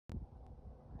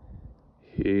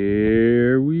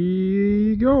Here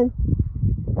we go.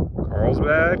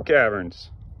 Carlsbad Caverns.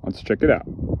 Let's check it out.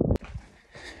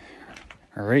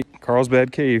 All right,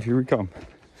 Carlsbad Cave, here we come.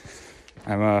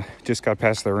 I'm just got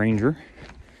past the ranger.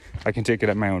 I can take it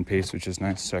at my own pace, which is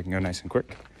nice, so I can go nice and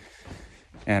quick.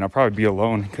 And I'll probably be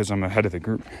alone because I'm ahead of the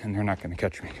group and they're not going to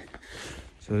catch me.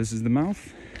 So this is the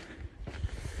mouth,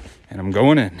 and I'm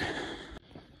going in.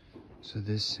 So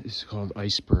this is called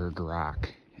Iceberg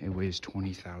Rock. It weighs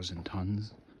 20,000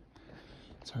 tons.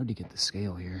 It's hard to get the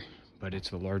scale here, but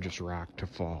it's the largest rock to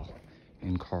fall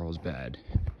in Carlsbad.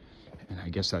 And I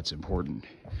guess that's important.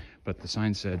 But the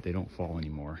sign said they don't fall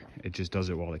anymore. It just does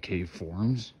it while the cave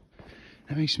forms.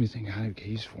 That makes me think, how do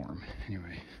caves form?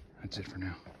 Anyway, that's it for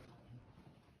now.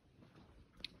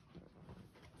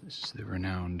 This is the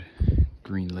renowned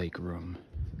Green Lake room.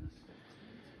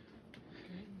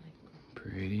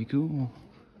 Pretty cool.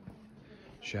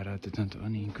 Shout out to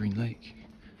Tuntuni, Green Lake.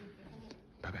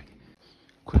 Bye-bye.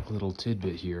 Quick little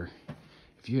tidbit here.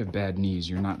 If you have bad knees,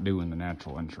 you're not doing the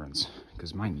natural entrance,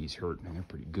 because my knees hurt and they're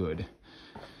pretty good.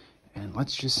 And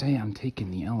let's just say I'm taking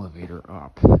the elevator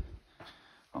up.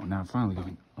 Oh, now I'm finally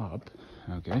going up.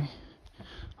 Okay,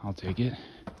 I'll take it.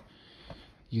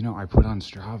 You know, I put on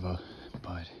Strava,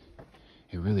 but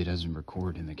it really doesn't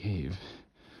record in the cave.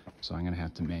 So I'm gonna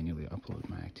have to manually upload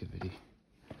my activity.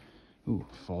 Ooh,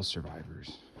 fall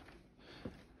survivors.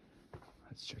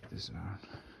 Let's check this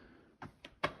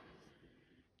out.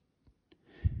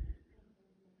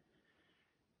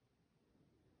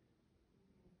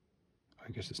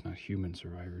 I guess it's not human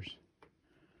survivors.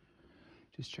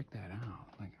 Just check that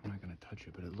out. Like, I'm not gonna touch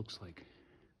it, but it looks like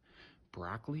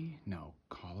broccoli? No,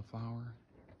 cauliflower.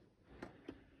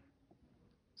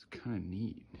 It's kind of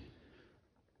neat.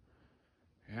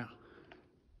 Yeah.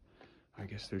 I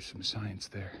guess there's some science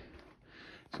there.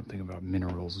 Something about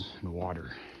minerals and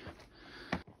water.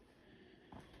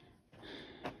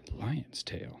 Lion's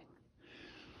tail.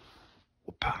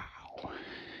 Wow. Look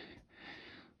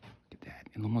at that.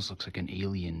 It almost looks like an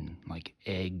alien, like,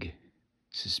 egg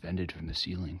suspended from the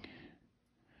ceiling.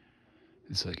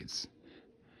 It's like it's...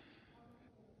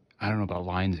 I don't know about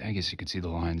lions. I guess you could see the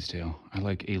lion's tail. I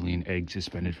like alien egg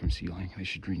suspended from ceiling. They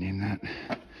should rename that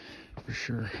for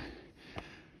sure.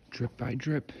 Drip by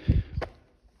drip.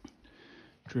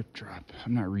 Drip drop.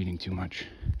 I'm not reading too much.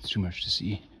 It's too much to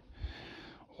see.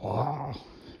 Wow.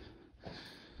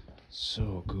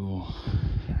 So cool.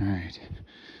 All right.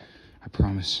 I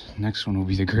promise next one will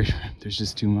be the greater. There's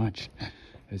just too much.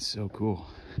 It's so cool.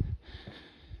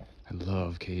 I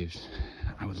love caves.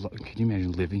 I would love, can you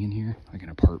imagine living in here? Like an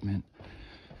apartment?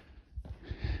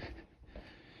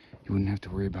 You wouldn't have to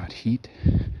worry about heat.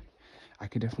 I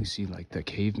could definitely see like the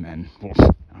cavemen, well,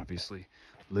 obviously,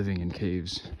 living in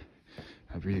caves.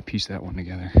 I'd really piece that one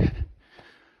together.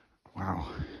 Wow.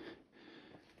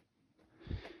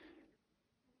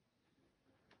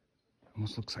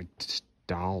 Almost looks like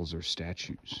dolls or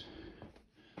statues.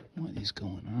 What is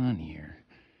going on here?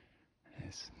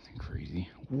 That's crazy.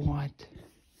 What?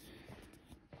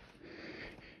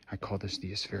 I call this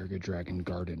the Asparagus Dragon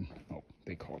Garden. Oh,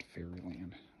 they call it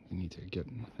Fairyland. We need to get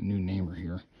a new namer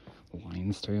here.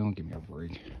 Lion's tail? Give me a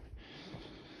break.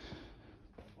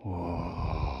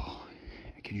 Whoa.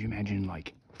 Could you imagine,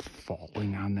 like,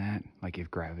 falling on that? Like,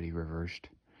 if gravity reversed,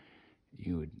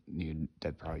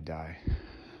 that'd probably die.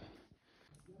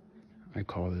 I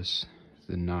call this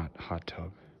the not hot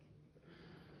tub.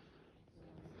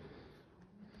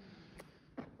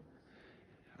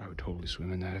 I would totally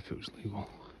swim in that if it was legal.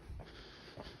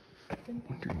 I'm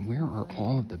wondering, where are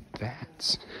all of the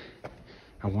bats?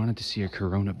 I wanted to see a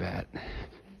corona bat.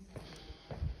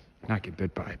 Not get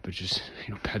bit by it, but just,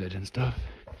 you know, pet it and stuff.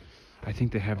 I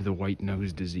think they have the white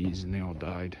nose disease and they all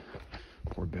died.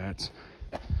 Poor bats.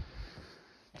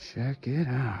 Check it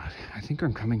out. I think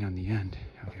I'm coming on the end.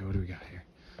 Okay, what do we got here?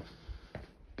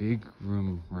 Big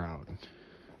room route.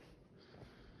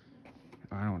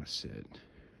 I don't want to sit.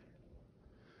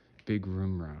 Big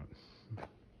room route.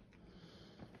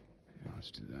 Yeah,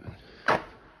 let's do that.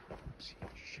 Let's see.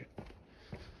 Shit.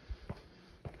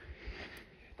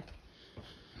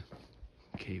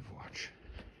 Cave watch.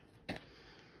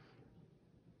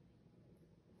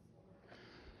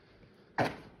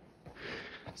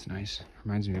 It's nice.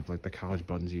 Reminds me of like the college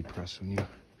buttons you'd press when you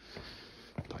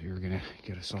thought you were gonna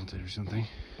get assaulted or something.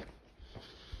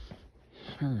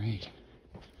 All right.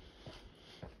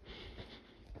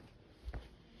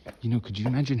 You know, could you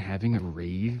imagine having a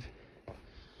rave?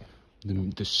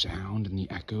 The sound and the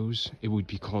echoes. It would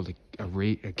be called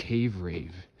a cave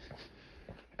rave,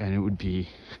 and it would be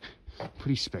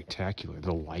pretty spectacular.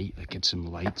 The light, like get some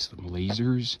lights, some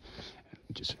lasers,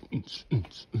 just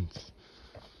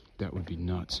That would be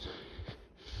nuts.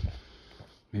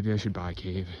 Maybe I should buy a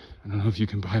cave. I don't know if you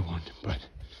can buy one, but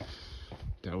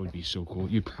that would be so cool.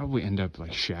 You'd probably end up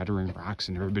like shattering rocks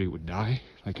and everybody would die,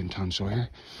 like in Tom Sawyer.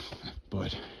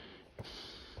 But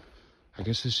I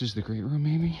guess this is the great room,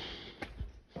 maybe.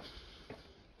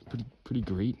 Pretty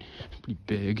great, pretty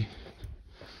big.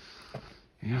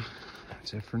 Yeah,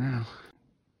 that's it for now.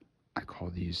 I call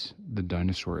these the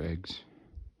dinosaur eggs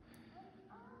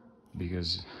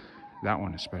because that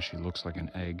one especially looks like an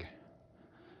egg.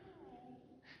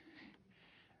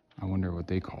 I wonder what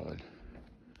they call it.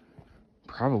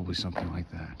 Probably something like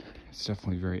that. It's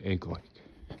definitely very egg-like.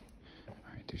 All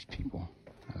right, there's people.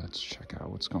 Let's check out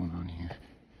what's going on here.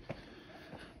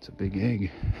 It's a big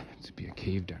egg to be a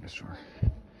cave dinosaur.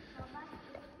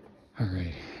 All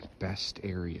right, best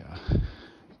area.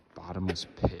 Bottomless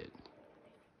pit.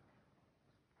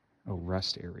 Oh,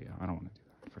 rest area. I don't want to do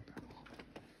that. Fuck that.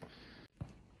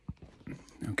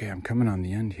 Okay, I'm coming on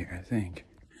the end here, I think.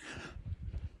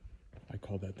 I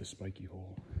call that the spiky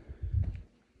hole.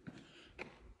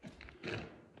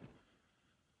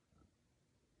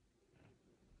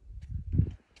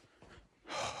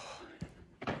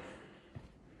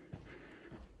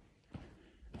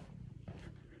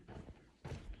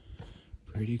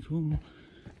 Pretty cool.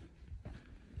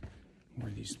 What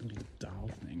are these little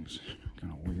doll things?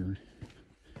 Kind of weird.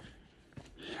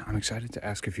 I'm excited to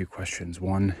ask a few questions.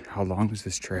 One, how long is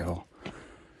this trail?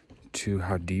 Two,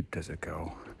 how deep does it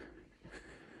go?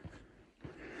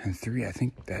 And three, I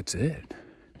think that's it.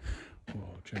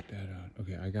 Whoa, check that out.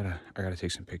 Okay, I gotta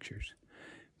take some pictures.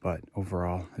 But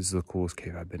overall, this is the coolest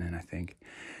cave I've been in, I think.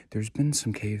 There's been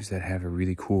some caves that have a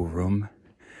really cool room.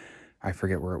 I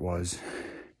forget where it was.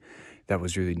 That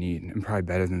was really neat and probably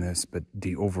better than this, but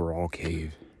the overall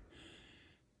cave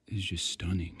is just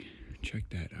stunning. Check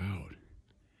that out.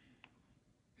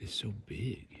 It's so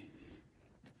big.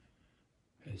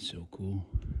 It's so cool.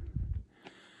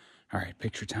 All right,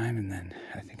 picture time, and then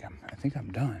I think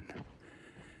I'm done.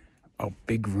 Oh,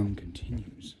 big room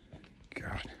continues.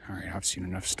 God, all right, I've seen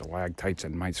enough stalactites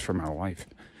and mites for my life.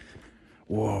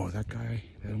 Whoa, that guy,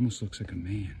 that almost looks like a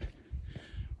man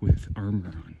with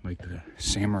armor on, like the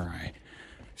samurai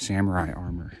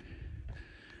armor.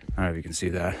 I don't know if you can see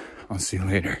that. I'll see you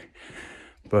later.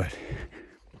 But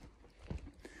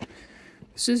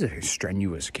this is a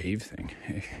strenuous cave thing.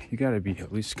 You gotta be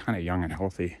at least kind of young and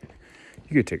healthy.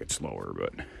 You could take it slower,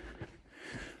 but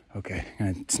okay.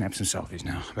 I'm gonna snap some selfies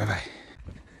now. Bye-bye.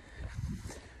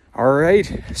 All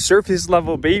right, surface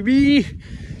level, baby.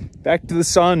 Back to the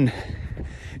sun.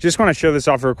 Just want to show this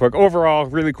off real quick. Overall,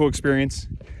 really cool experience.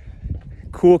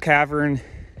 Cool cavern.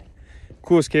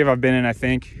 Coolest cave I've been in, I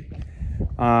think.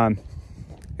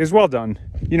 It was well done.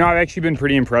 You know, I've actually been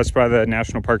pretty impressed by the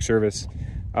National Park Service.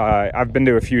 I've been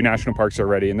to a few national parks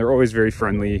already, and they're always very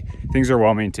friendly. Things are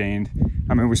well maintained.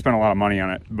 I mean, we spent a lot of money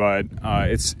on it, but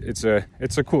it's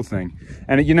a cool thing.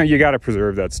 And you know, you got to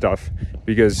preserve that stuff,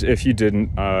 because if you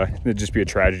didn't, it'd just be a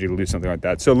tragedy to lose something like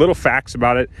that. So little facts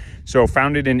about it. So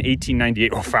founded in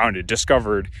 1898,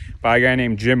 discovered by a guy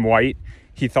named Jim White.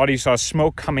 He thought he saw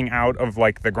smoke coming out of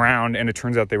like the ground, and it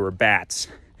turns out they were bats.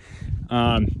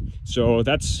 So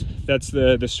that's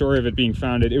the story of it being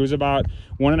founded. It was about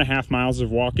 1.5 miles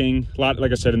of walking. A lot,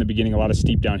 like I said in the beginning, a lot of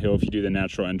steep downhill if you do the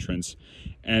natural entrance.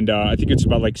 And I think it's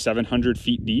about like 700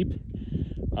 feet deep.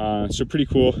 So pretty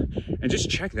cool. And just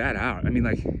check that out. I mean,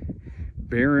 like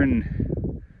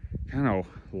barren kind of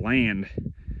land.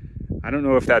 I don't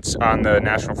know if that's on the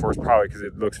National Forest, probably, because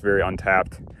it looks very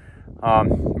untapped.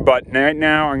 But right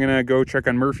now I'm gonna go check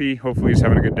on Murphy. Hopefully he's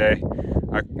having a good day.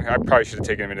 I probably should have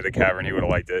taken him into the cavern. He would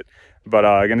have liked it. But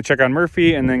gonna check on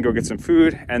Murphy and then go get some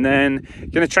food, and then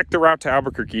gonna check the route to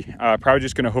Albuquerque. Probably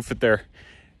just gonna hoof it there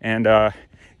and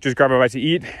just grab a bite to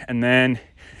eat, and then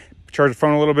charge the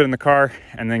phone a little bit in the car,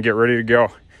 and then get ready to go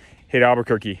hit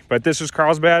Albuquerque. But this was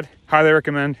Carlsbad. Highly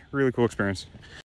recommend. Really cool experience.